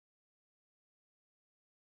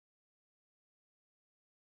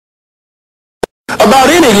about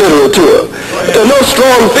any literature. There are no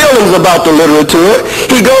strong feelings about the literature.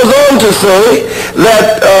 He goes on to say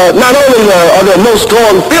that not only are there no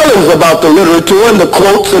strong feelings about the literature and the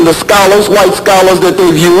quotes and the scholars, white scholars that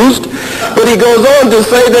they've used, but he goes on to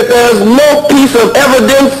say that there's no piece of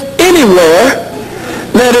evidence anywhere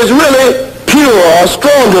that is really pure or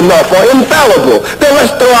strong enough or infallible. Then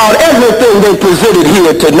let's throw out everything they presented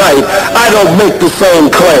here tonight. I don't make the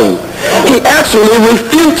same claim. He actually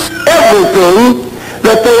refutes everything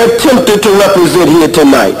that they attempted to represent here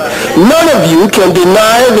tonight. None of you can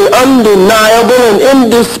deny the undeniable and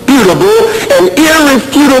indisputable and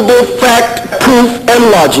irrefutable fact, proof,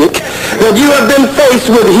 and logic that you have been faced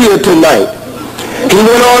with here tonight. He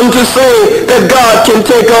went on to say that God can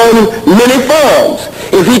take on many forms.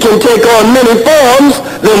 If he can take on many forms,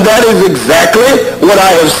 then that is exactly what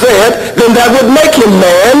I have said. Then that would make him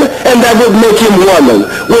man, and that would make him woman.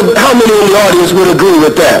 How many in the audience would agree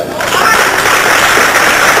with that?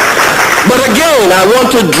 But again, I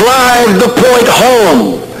want to drive the point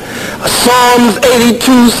home. Psalms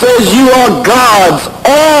 82 says, you are God's,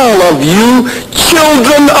 all of you,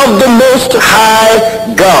 children of the Most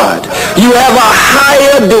High God. You have a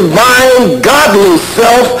higher divine godly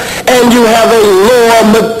self, and you have a lower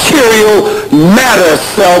material matter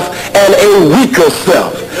self and a weaker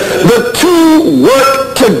self. The two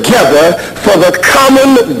work together for the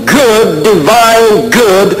common good, divine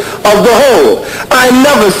good of the whole. I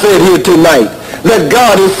never said here tonight that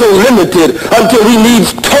God is so limited until he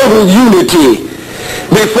needs total unity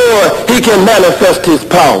before he can manifest his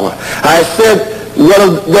power. I said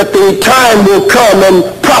that the time will come, and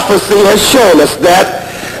prophecy has shown us that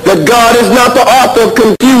God is not the author of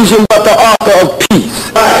confusion but the author of peace,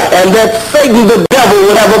 and that Satan the devil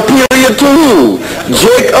will have a period to rule.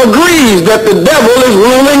 Jake agrees that the devil is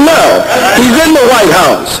ruling now. He's in the White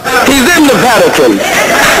House. He's in the Vatican.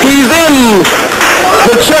 He's in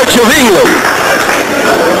the Church of England.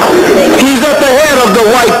 He's at the head of the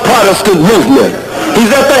white Protestant movement.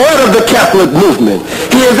 He's at the head of the Catholic movement.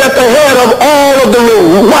 He is at the head of all of the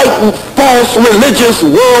white false religious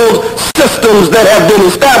world systems that have been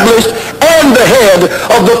established, and the head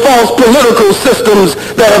of the false political systems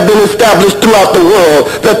that have been established throughout the world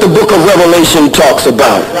that the book of Revelation talks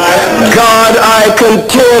about. God, I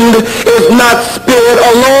contend, is not spirit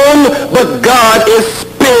alone, but God is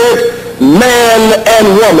spirit, man and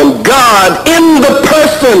woman. God in the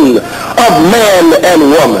person of man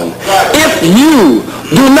and woman. If you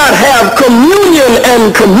do not have communion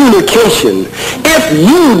and communication, if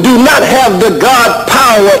you do not have the God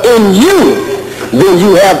power in you, then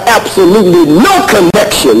you have absolutely no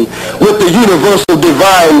connection with the universal,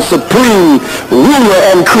 divine, supreme ruler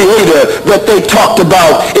and creator that they talked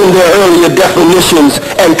about in their earlier definitions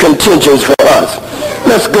and contentions for us.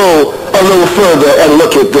 Let's go a little further and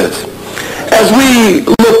look at this. As we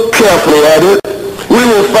look carefully at it, we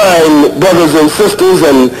will find, brothers and sisters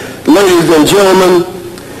and ladies and gentlemen,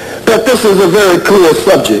 that this is a very clear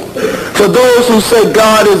subject. For those who say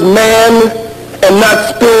God is man and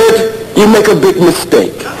not spirit, you make a big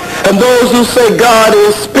mistake. And those who say God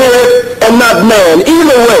is spirit and not man,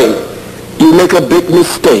 either way, you make a big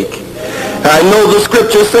mistake. I know the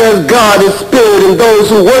scripture says God is spirit, and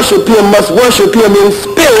those who worship him must worship him in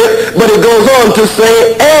spirit, but it goes on to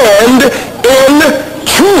say, and in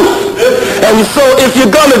truth. And so if you're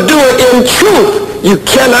going to do it in truth, you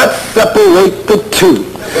cannot separate the two.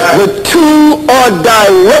 The two are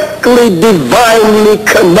directly, divinely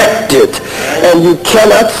connected, and you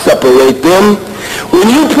cannot separate them. When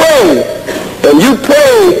you pray,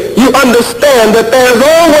 you understand that there's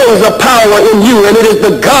always a power in you, and it is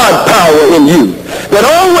the God power in you that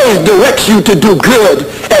always directs you to do good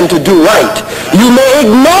and to do right. You may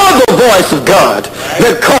ignore the voice of God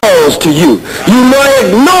that calls to you. You may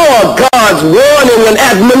ignore God's warning and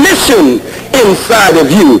admonition inside of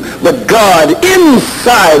you, but God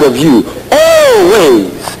inside of you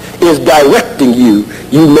always is directing you.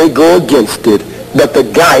 You may go against it, but the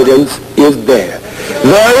guidance is there.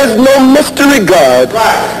 There is no mystery God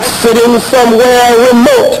sitting somewhere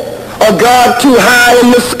remote, a God too high in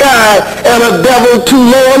the sky and a devil too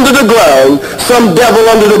low under the ground. Some devil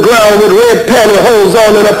under the ground with red pantyhose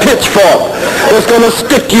on and a pitchfork that's going to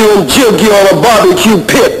stick you and jig you on a barbecue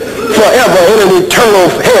pit forever in an eternal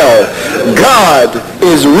hell. God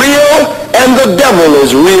is real and the devil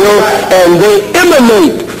is real, and they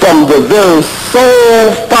emanate from the very soul,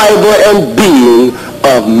 fiber, and being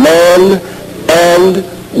of man and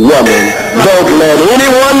woman. Don't let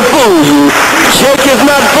anyone fool you. Jake is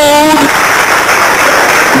not fooled.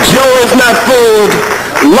 Joe is not fooled.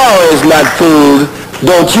 Laura is not fooled.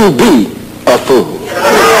 Don't you be a fool.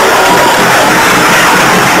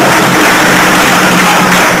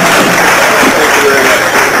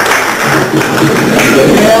 Well,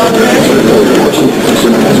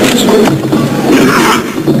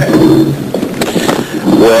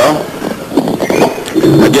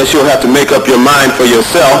 I guess you'll have to make up your mind for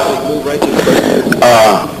yourself.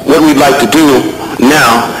 What we'd like to do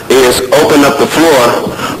now is open up the floor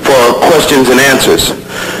for questions and answers.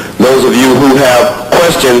 Those of you who have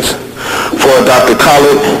questions for Dr.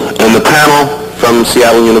 Khalid and the panel from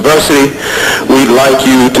Seattle University, we'd like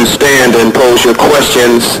you to stand and pose your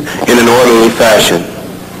questions in an orderly fashion.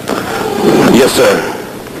 Yes, sir.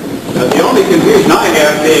 The only confusion I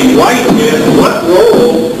have being white is what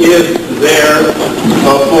role is there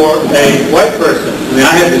for a white person? I mean,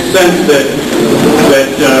 I have the sense that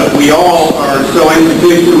we all are so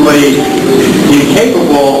institutionally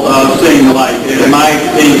incapable of seeing the light. Am I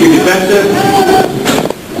being too defensive?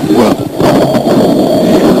 Well,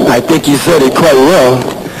 I think you said it quite well.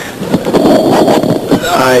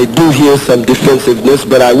 I do hear some defensiveness,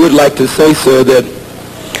 but I would like to say, sir, that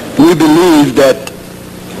we believe that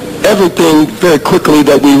everything very quickly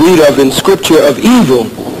that we read of in Scripture of evil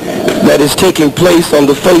that is taking place on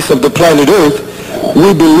the face of the planet Earth,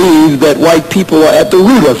 we believe that white people are at the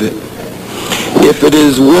root of it. If it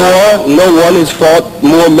is war, no one has fought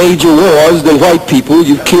more major wars than white people.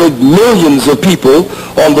 You've killed millions of people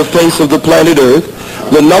on the face of the planet Earth.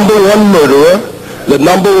 The number one murderer, the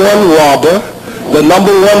number one robber, the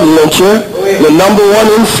number one lyncher, the number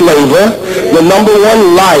one enslaver, the number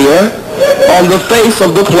one liar on the face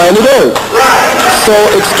of the planet Earth. So,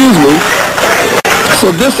 excuse me,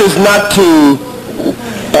 so this is not to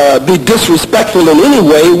be disrespectful in any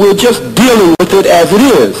way. We're just dealing with it as it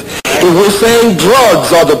is. If we're saying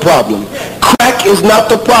drugs are the problem, crack is not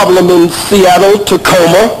the problem in Seattle,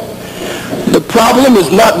 Tacoma. The problem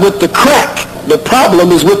is not with the crack. The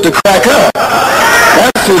problem is with the cracker.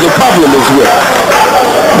 That's who the problem is with.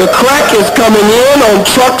 The crack is coming in on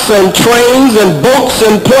trucks and trains and boats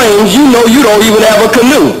and planes. You know you don't even have a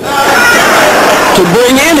canoe to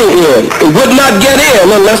bring any in. It would not get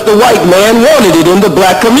in unless the white man wanted it in the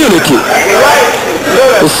black community.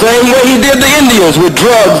 The same way he did the Indians with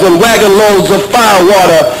drugs and wagon loads of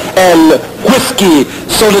firewater and whiskey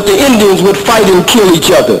so that the Indians would fight and kill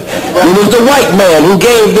each other. It was the white man who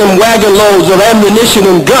gave them wagon loads of ammunition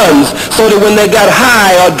and guns so that when they got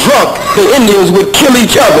high or drunk, the Indians would kill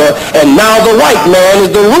each other. And now the white man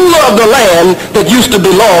is the ruler of the land that used to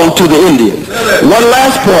belong to the Indians. One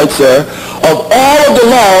last point, sir. Of all of the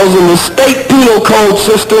laws in the state penal code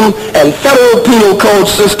system and federal penal code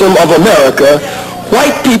system of America,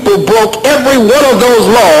 white people broke every one of those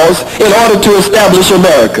laws in order to establish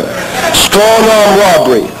America. Strong-arm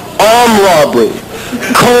robbery, armed robbery,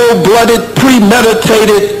 cold-blooded,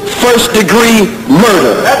 premeditated, first-degree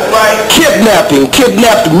murder. That's right. Kidnapping,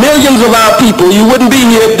 kidnapped millions of our people. You wouldn't be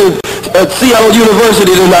here at Seattle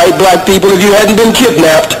University tonight, black people, if you hadn't been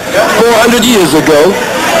kidnapped 400 years ago.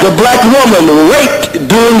 The black woman raped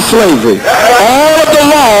during slavery. All of the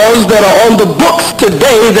laws that are on the books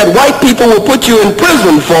today that white people will put you in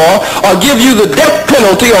prison for or give you the death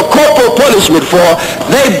penalty or corporal punishment for,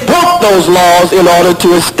 they broke those laws in order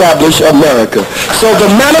to establish America. So the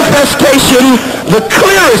manifestation, the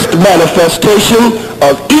clearest manifestation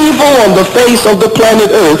of evil on the face of the planet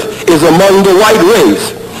Earth is among the white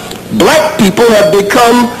race. Black people have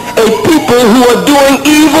become a people who are doing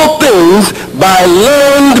evil things by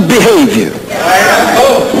learned behavior.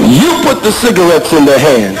 You put the cigarettes in their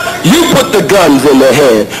hand. You put the guns in their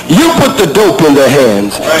hand. You put the dope in their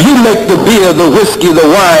hands. You make the beer, the whiskey, the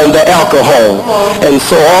wine, the alcohol. And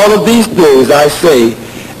so all of these things I say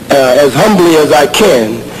as humbly as I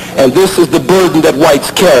can, and this is the burden that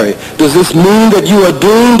whites carry. Does this mean that you are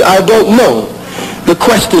doomed? I don't know. The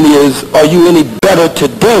question is, are you any better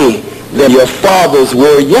today than your fathers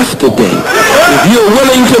were yesterday? If you're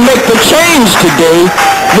willing to make the change today,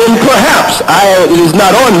 then perhaps, it is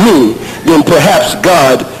not on me, then perhaps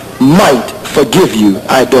God might forgive you.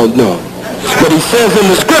 I don't know. But he says in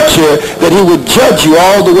the scripture that he would judge you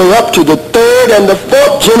all the way up to the third and the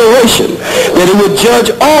fourth generation, that he would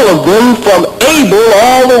judge all of them from Abel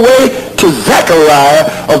all the way to Zechariah,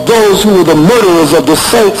 of those who were the murderers of the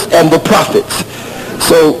saints and the prophets.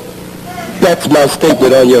 So that's my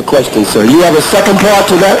statement on your question, sir. You have a second part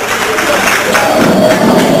to that?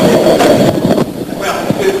 Well,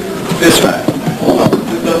 this fact.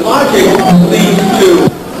 The logic leads to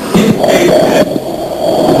indicate that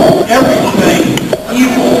everything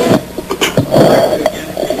evil directed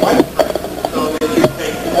against the white person, so that you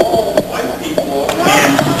take all white people and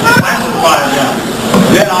classify them.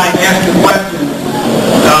 Then I ask the question,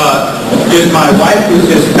 is my wife is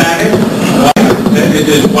Hispanic?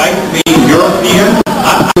 Does white mean European?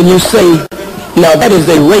 When you say Now that is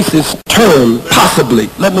a racist term, possibly.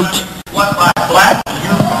 Let me... What by black?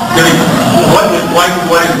 What is white and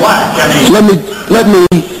what is black?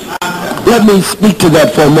 Let me speak to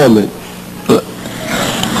that for a moment.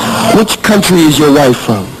 Which country is your wife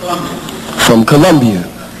from? From Colombia.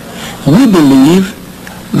 We believe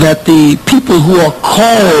that the people who are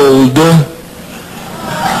called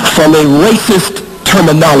from a racist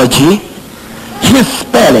terminology,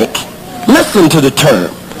 Hispanic, listen to the term.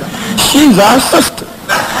 She's our sister.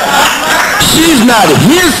 She's not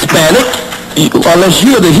Hispanic, unless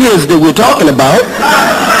you're the his that we're talking about.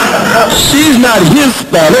 She's not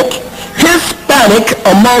Hispanic. Hispanic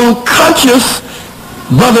among conscious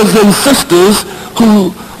brothers and sisters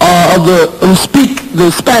who speak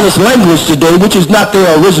the Spanish language today, which is not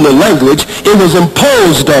their original language. It was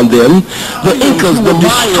imposed on them. The Incas were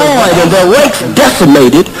destroyed and their ranks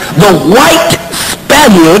decimated. The white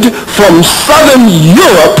Spaniard from southern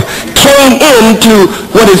Europe came into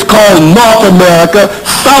what is called North America,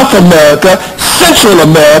 South America, Central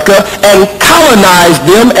America, and colonized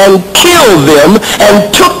them and killed them and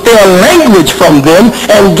took their language from them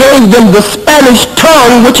and gave them the Spanish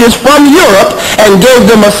tongue, which is from Europe, and gave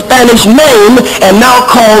them a Spanish name and now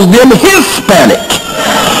calls them Hispanic.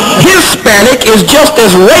 Hispanic is just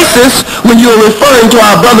as racist when you're referring to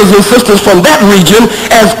our brothers and sisters from that region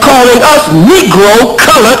as calling us Negro,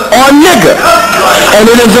 colored, or nigger. And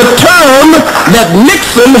it is a term that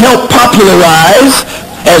Nixon helped popularize,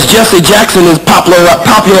 as Jesse Jackson is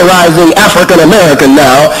popularizing African American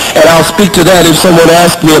now, and I'll speak to that if someone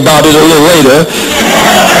asks me about it a little later.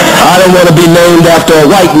 I don't want to be named after a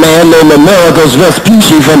white man named Amerigo's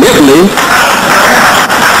Vespucci from Italy.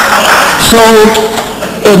 So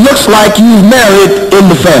it looks like you've married in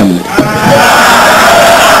the family.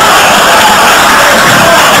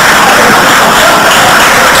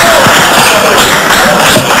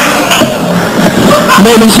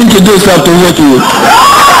 Maybe she could do something with you.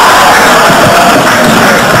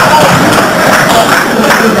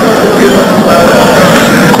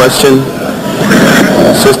 Question?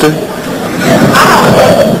 Sister?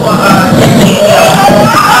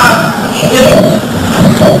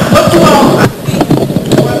 What you all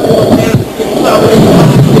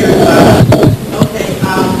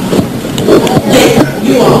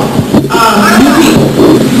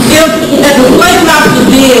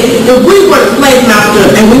if we were slave master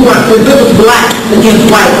and we were black against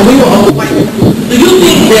white and we were all white, do you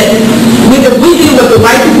think that if we did what the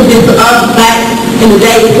white people did to us back in the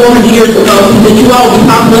day 400 years ago, that you all would be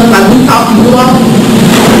talking to us like we talk to you all?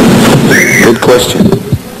 Good question.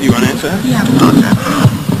 You want to answer? Yeah.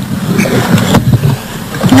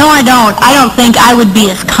 No, I don't. I don't think I would be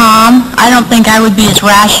as calm. I don't think I would be as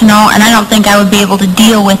rational, and I don't think I would be able to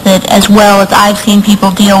deal with it as well as I've seen people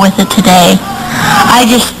deal with it today.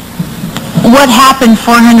 What happened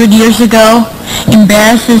 400 years ago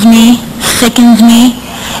embarrasses me, sickens me,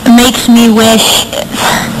 makes me wish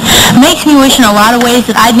in a lot of ways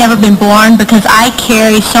that I'd never been born, because I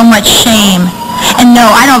carry so much shame. And no,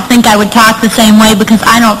 I don't think I would talk the same way, because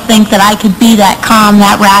I don't think that I could be that calm,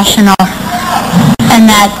 that rational, and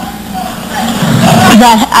that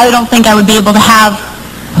I don't think I would be able to have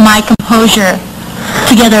my composure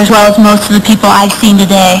together as well as most of the people I've seen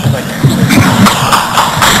today.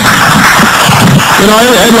 You know,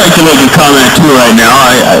 I'd like to make a comment too right now.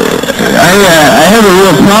 I have a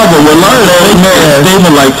real problem when Laura makes a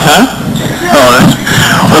statement like,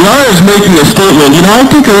 when Laura is making a statement, you know, I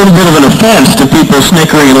take a little bit of an offense to people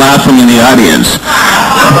snickering and laughing in the audience.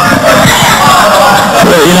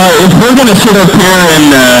 You know, if we're going to sit up here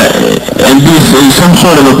and be in some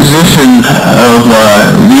sort of a position of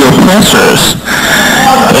the oppressors,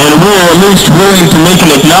 and we're at least willing to make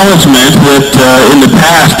an acknowledgement that in the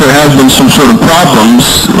past there have been some sort of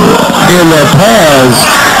problems in the past.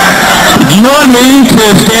 Do you know what I mean? To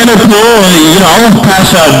stand up here and, you know, I'll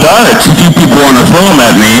pass out darts if you people want to throw them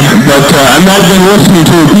at me, but I'm not going to listen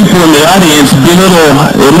to people in the audience belittle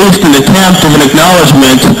at least an attempt of an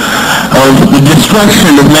acknowledgement of the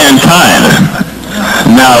destruction of mankind.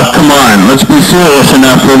 Now, come on, let's be serious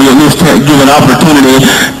enough where we at least give an opportunity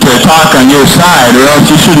to talk on your side, or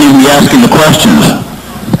else you shouldn't even be asking the questions.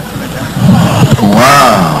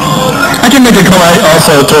 Wow. I can make a comment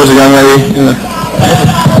also towards the young lady.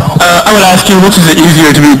 I would ask you, which is it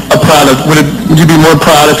easier to be proud of? Would you be more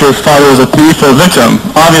proud if your father was a thief or a victim?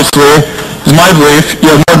 Obviously, is my belief,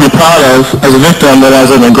 you have more to be proud of as a victim than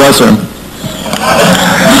as an aggressor.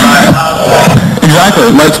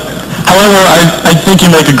 Exactly. However, I think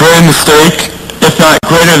you make a grave mistake, if not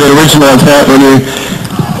greater than original intent, when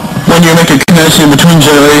you make a connection between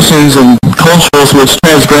generations and cultures which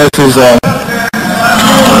transgresses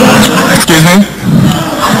Excuse me?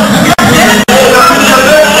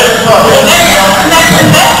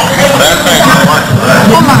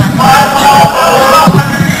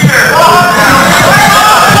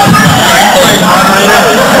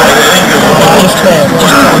 Just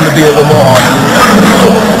tell them to be a little more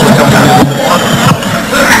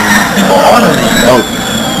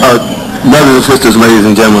brothers and sisters, ladies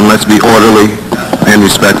and gentlemen, let's be orderly and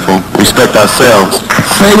respectful. Respect ourselves.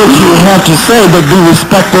 Say what you have to say, but be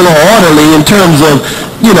respectful or orderly in terms of,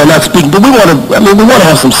 not speaking. But we want to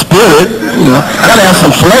have some spirit, gotta have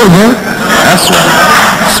some flavor. That's right.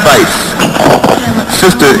 Spice.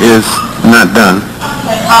 Sister is not done.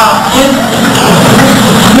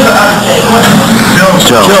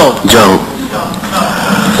 Joe.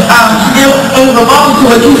 In regard to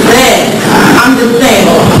what you said, I'm just saying,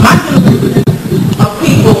 my generation of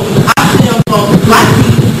people, I stem from black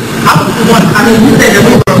people. I was the one, you said that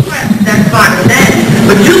we were oppressed, that's fine and that,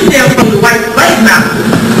 but you stem from the white slave master.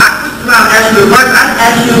 I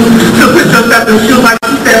asked you to put yourself in the shoes like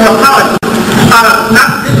you said her apology.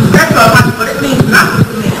 Not to disrespect her apology, but it means nothing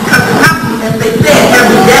to me, because it's happening, as they said,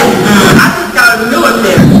 every day. I just got in the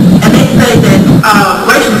military, and they say that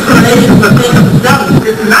racial discrimination is a thing of the devil.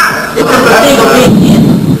 It's not. It's just a thing of being in.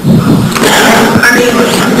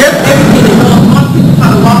 Just everything is going on. People try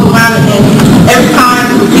to walk around and every time,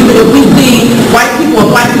 even if we see white people,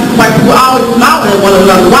 always smiling at one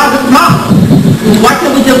another. Why the smile? Why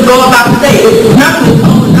can't we just go about the day? If nothing is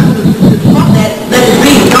on, nothing is from that, let it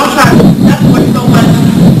be. Don't try to separate so much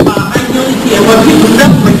ununity and what people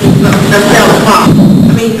separate themselves from.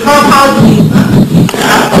 Her apology.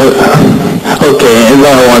 Okay, and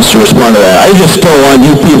Laura wants to respond to that. I just don't want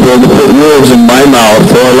you people to put words in my mouth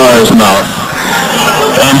or Laura's mouth.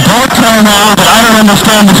 And don't tell me that I don't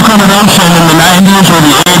understand discrimination in the 90s or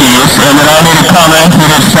the 80s and that I need a comment for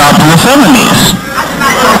this stopped in the 70s.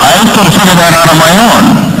 I just couldn't figure that out on my own.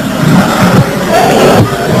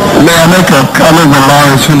 May I make a comment when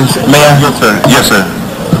Laura is finished? May I? Yes, sir. Yes, sir.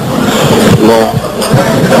 Laura.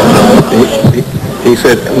 He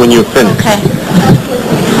said when you're finished. Okay.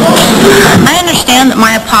 I understand that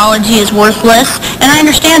my apology is worthless, and I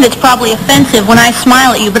understand it's probably offensive when I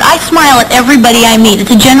smile at you, but I smile at everybody I meet.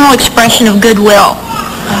 It's a general expression of goodwill.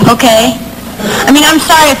 Okay? I'm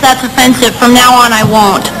sorry if that's offensive. From now on, I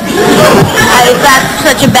won't. If that's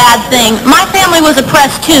such a bad thing. My family was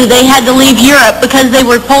oppressed, too. They had to leave Europe because they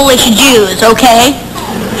were Polish Jews, okay?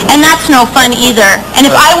 And that's no fun either. And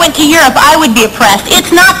if I went to Europe, I would be oppressed.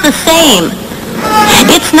 It's not the same.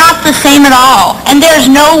 It's not the same at all. And there's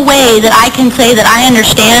no way that I can say that I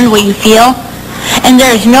understand what you feel. And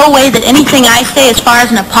there's no way that anything I say as far as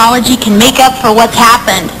an apology can make up for what's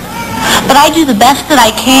happened. But I do the best that I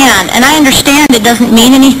can. And I understand it doesn't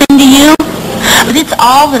mean anything to you. But it's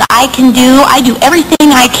all that I can do. I do everything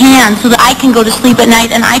I can so that I can go to sleep at night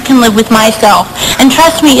and I can live with myself. And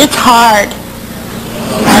trust me, it's hard.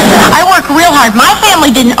 I work real hard. My family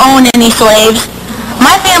didn't own any slaves.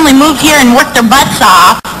 My family moved here and worked their butts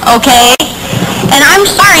off, okay? And I'm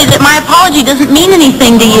sorry that my apology doesn't mean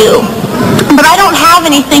anything to you. But I don't have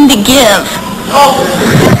anything to give.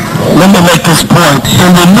 Let me make this point.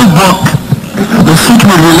 In the new book, The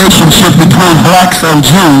Secret Relationship Between Blacks and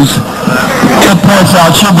Jews, it points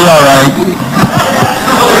out she'll be all right.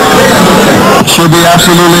 She'll be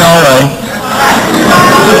absolutely all right.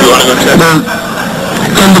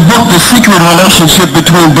 In the book, The Secret Relationship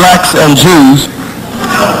Between Blacks and Jews,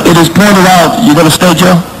 it is pointed out, you going to stay,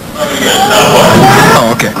 Joe?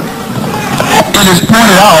 Oh, okay. It is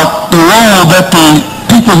pointed out the role that the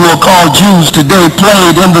people who are called Jews today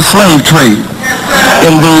played in the slave trade,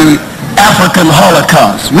 in the African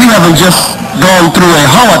Holocaust. We haven't just gone through a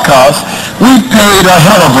Holocaust, we paid a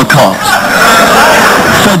hell of a cost.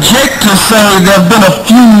 For Jake to say there have been a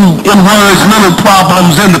few, in words, little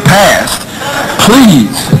problems in the past,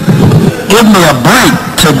 please, give me a break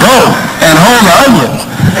to go and hold the onions.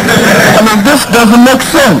 This doesn't make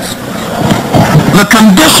sense. The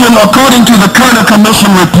condition, according to the Kerner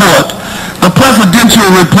Commission report, the presidential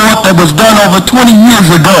report that was done over 20 years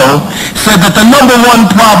ago, said that the number one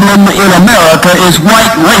problem in America is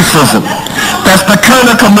white racism. That's the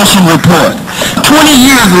Kerner Commission report. 20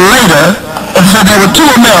 years later, it said there were two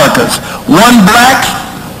Americas, one black,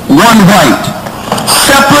 one white,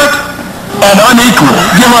 separate and unequal.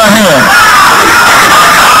 Give her a hand.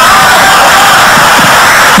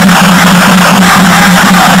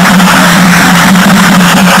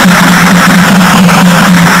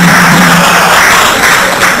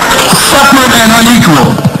 Separate and unequal.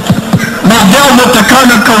 They dealt with the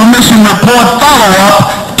Kerner Commission report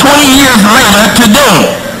follow-up 20 years later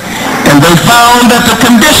today. And they found that the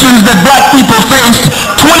conditions that black people faced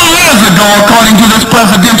 20 years ago, according to this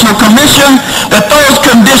presidential commission, that those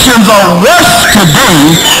conditions are worse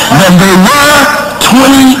today than they were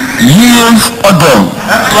 20 years ago.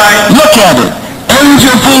 Look at it.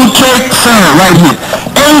 Angel food cake, sir, right here.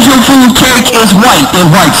 Angel food cake is white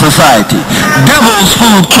in white society. Devil's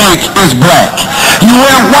food cake is black. You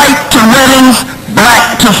wear white to weddings,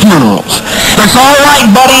 black to funerals. It's all right,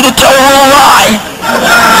 buddy, to tell a little lie,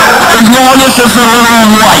 as long as it's a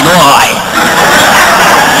little white lie.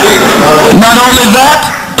 Not only that,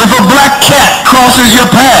 if a black cat crosses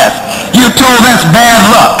your path, you're told that's bad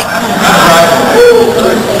luck.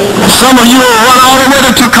 Some of you will run all the way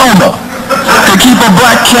to Tacoma to keep a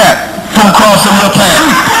black cat from crossing your path,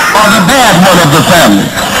 or the bad one of the family.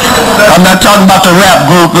 I'm not talking about the rap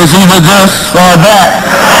group. It's either this or that.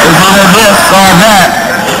 It's either this or that.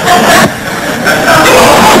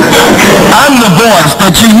 I'm the voice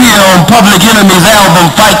that you hear on Public Enemy's album,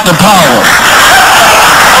 Fight the Power.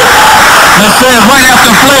 That says right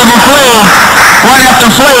after Flavor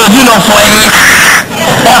Flav, you know Flav.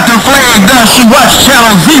 After Flav does, she watched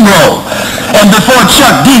Channel Zero. And before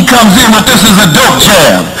Chuck D comes in with "This is a dope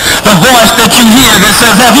jam," the voice that you hear that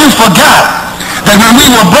says, have you forgot that when we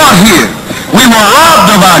were brought here, we were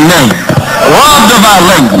robbed of our name, robbed of our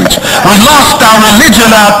language. We lost our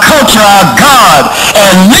religion, our culture, our God,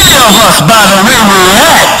 and many of us, by the way we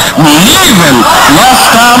act, we even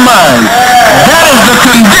lost our mind. That is the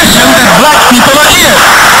condition that black people are in.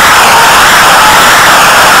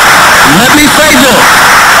 Let me say this.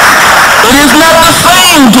 It is not the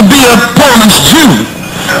same to be a Polish Jew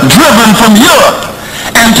driven from Europe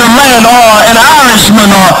and to land, or an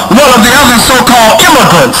Irishman or one of the other so-called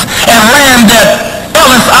immigrants, and land at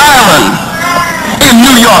Ellis Island in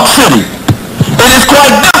New York City. It is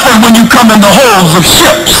quite different when you come in the holds of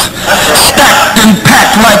ships, stacked and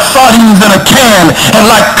packed like sardines in a can and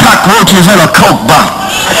like cockroaches in a Coke bottle,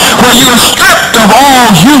 where you are stripped of all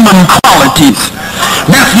human qualities.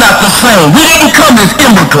 That's not the same. We didn't come as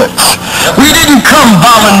immigrants. We didn't come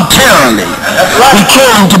voluntarily. We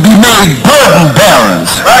came to be made burden bearers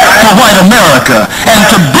for white America and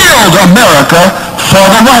to build America for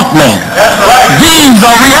the white man. These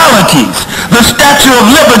are realities. The Statue of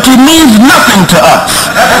Liberty means nothing to us.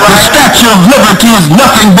 The Statue of Liberty is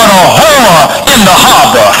nothing but a whore in the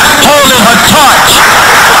harbor, holding her torch,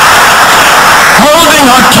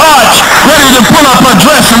 ready to pull up her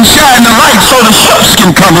dress and shine the light so the ships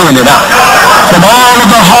can come in and out from all of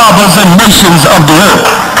the harbors and nations of the earth.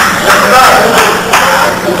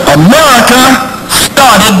 America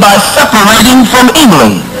started by separating from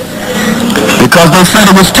England because they said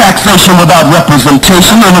it was taxation without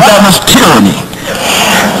representation and that was tyranny.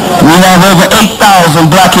 We have over 8,000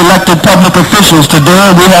 black elected public officials today,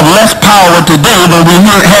 and we have less power today than we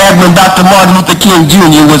had when Dr. Martin Luther King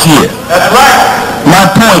Jr. was here. That's right. My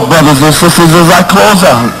point, brothers and sisters, as I close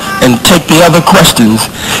out and take the other questions,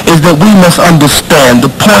 is that we must understand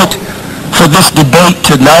the point for this debate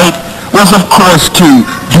tonight was, of course, to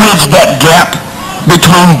bridge that gap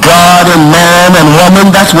between God and man and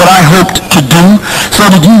woman. That's what I hoped to do, so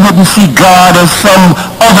that you wouldn't see God as some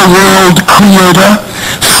otherworld creator,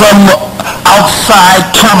 some outside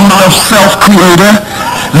terminal of self-creator.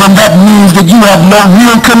 Then that means that you have no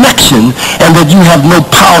real connection and that you have no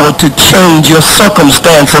power to change your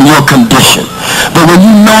circumstance and your condition. But when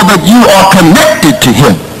you know that you are connected to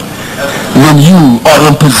him, then you are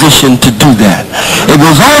in position to do that. It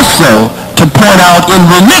was also to point out in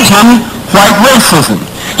religion white racism.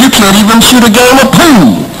 You can't even shoot a game of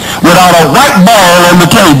pool without a white ball on the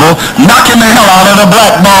table knocking the hell out of the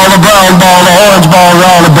black ball, the brown ball, the orange ball, and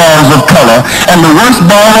all the balls of color. And the worst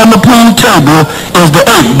ball on the pool table is the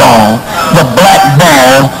 8 ball, the black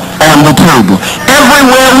ball on the table.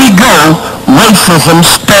 Everywhere we go, racism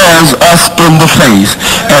stares us in the face.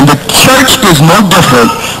 And the church is no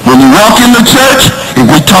different. When you walk in the church, if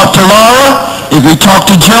we talk to Laura, if we talk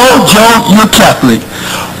to Joe, you're Catholic.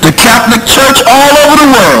 The Catholic Church all over the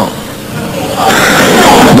world,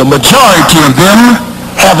 the majority of them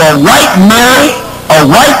have a white Mary, a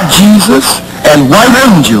white Jesus, and white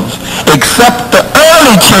angels, except the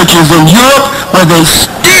early churches in Europe where they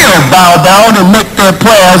still bow down and make their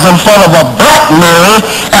prayers in front of a black Mary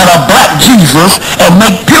and a black Jesus and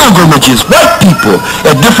make pilgrimages, white people,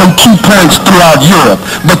 at different key points throughout Europe.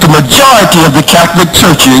 But the majority of the Catholic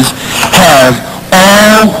churches have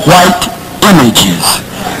all white images.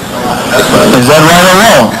 Is that right or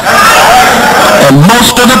wrong? And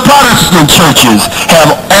most of the Protestant churches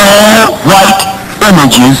have all white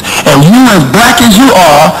images, and you, as black as you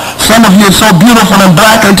are, some of you are so beautiful and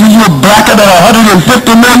black until you're blacker than 150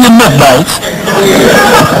 million midnights.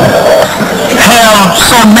 Hair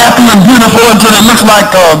so nappy and beautiful until it looks like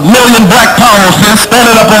a million black power fists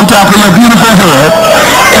standing up on top of your beautiful head.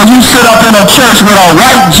 And you sit up in a church with a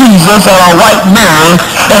white Jesus or a white Mary,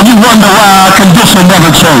 and you wonder why our condition never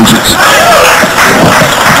changes.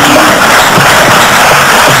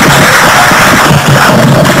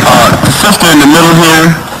 The sister in the middle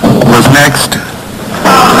here was next.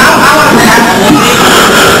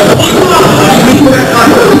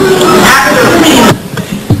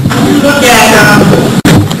 Look at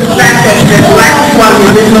the fact that black people are the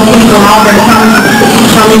original people, all that coming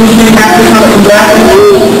back to something black.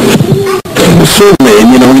 Certainly,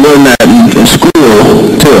 we learn that in school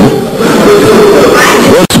too.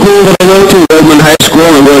 What school did I go to? Redmond High School.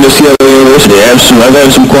 I'm going to Seattle University. I've had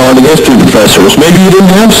some quality history professors. Maybe you didn't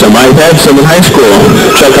have some. I've had some in high school.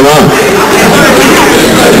 Check them out.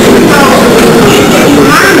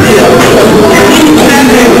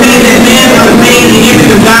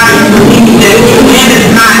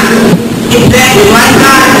 Exactly like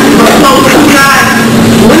God, but close to God.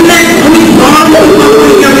 Wouldn't that be gone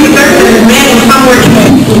with your research that man is somewhere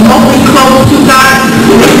remotely close to God?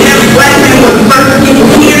 And every black man was the first people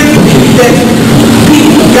here that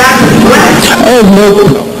people got black. I have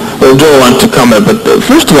well, Joe wants to comment, but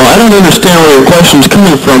first of all, I don't understand where your question is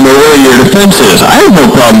coming from or where your defense is. I have no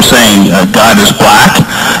problem saying God is black.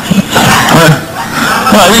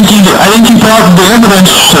 Well, I think you brought the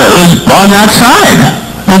evidence is on that side.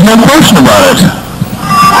 There's no question about it.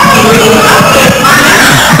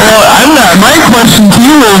 Well, my question to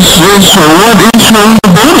you is what is your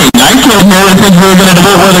debating? I came here to think we were going to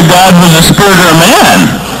debate whether God was a spirit or a man.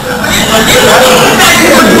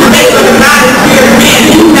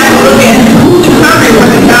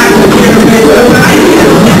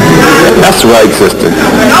 That's right, sister.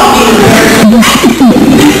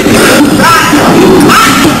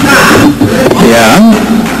 Yeah.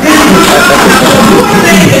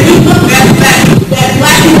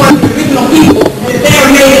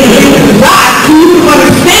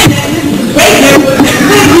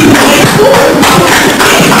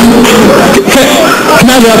 Can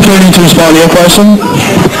I have the opportunity to respond to your question?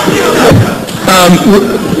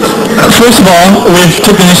 First of all, we've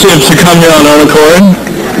took the initiative to come here on our own accord,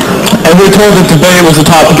 and we're told that debate was the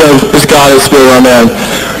topic of is God a spirit or a man?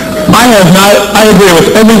 I agree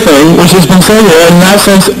with everything which has been said here, and in that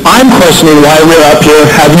sense, I'm questioning why we're up here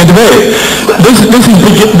having a debate. This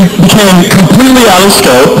became completely out of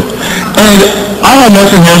scope, and I have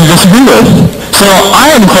nothing here to disagree with. So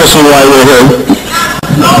I am questioning why we're here.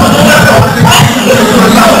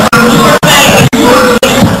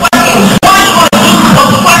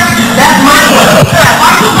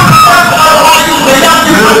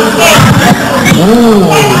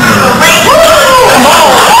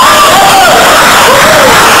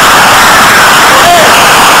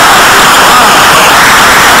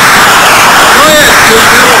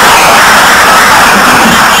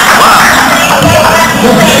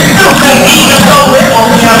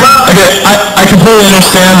 I completely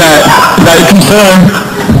understand that concern,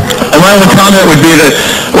 and my only comment would be that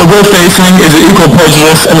what we're facing is an equal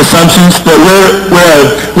prejudice and assumptions that we're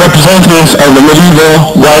representatives of the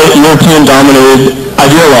medieval, white, European-dominated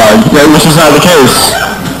ideologue, which is not the case.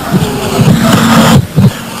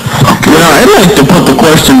 I'd like to put the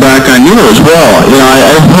question back on you as well.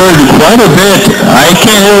 I've heard quite a bit. I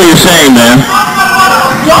can't hear what you're saying, man.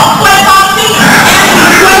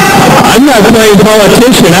 I'm not playing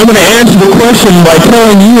politician. I'm going to answer the question by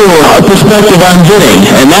telling you a perspective I'm getting,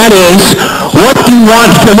 and that is, what do you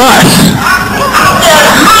want from us?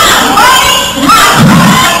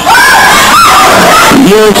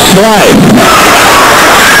 You're right.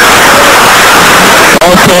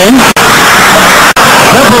 Okay.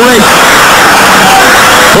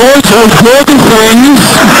 Those are good things.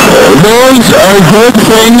 Those are good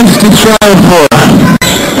things to strive for.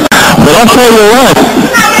 But I'll tell you what.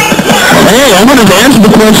 Hey, I'm going to answer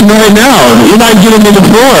the question right now. You're not giving me the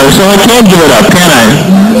floor, so I can't give it up, can I?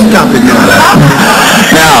 Stop it now.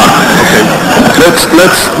 Now, let's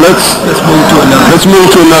move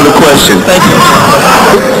to another question. Thank you.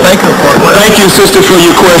 Thank you, sister, for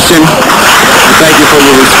your question. Thank you for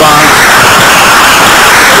your response.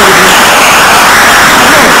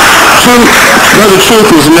 Brother Truth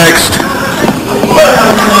is next.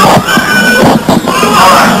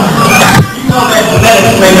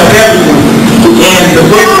 Genetics make up everything. And the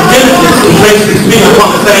book of Genesis is basically speaking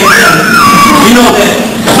upon the same thing. You know that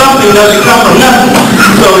something doesn't come from nothing.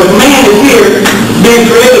 So if man is here being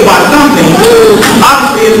created by something,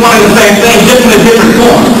 obviously it's one and the same thing, just in a different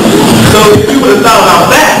form. So if you would have thought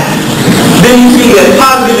about that, then you see that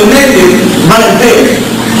positive and negative run in pairs.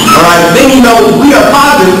 All right, then you know we are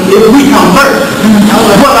positive if we convert.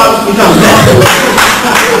 What else becomes that?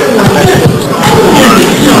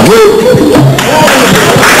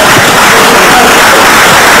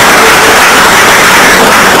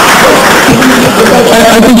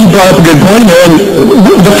 I think you brought up a good point, and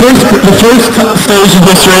the first stage of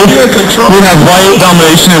history, we have white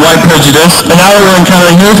domination and white prejudice, and now we're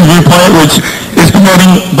encountering his viewpoint, which is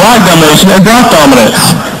promoting black domination and black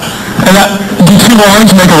dominance. And do two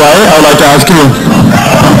wrongs make a right? I would like to ask you.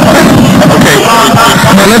 Okay.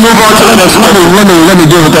 Now let's move on to the next. Let me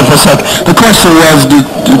deal with that for a second. The question was, do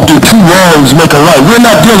two wrongs make a right? We're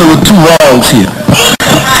not dealing with two wrongs here.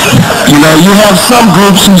 You know, you have some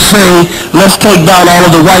groups who say, let's take down all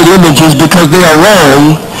of the white images because they are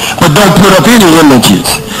wrong, but don't put up any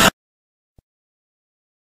images.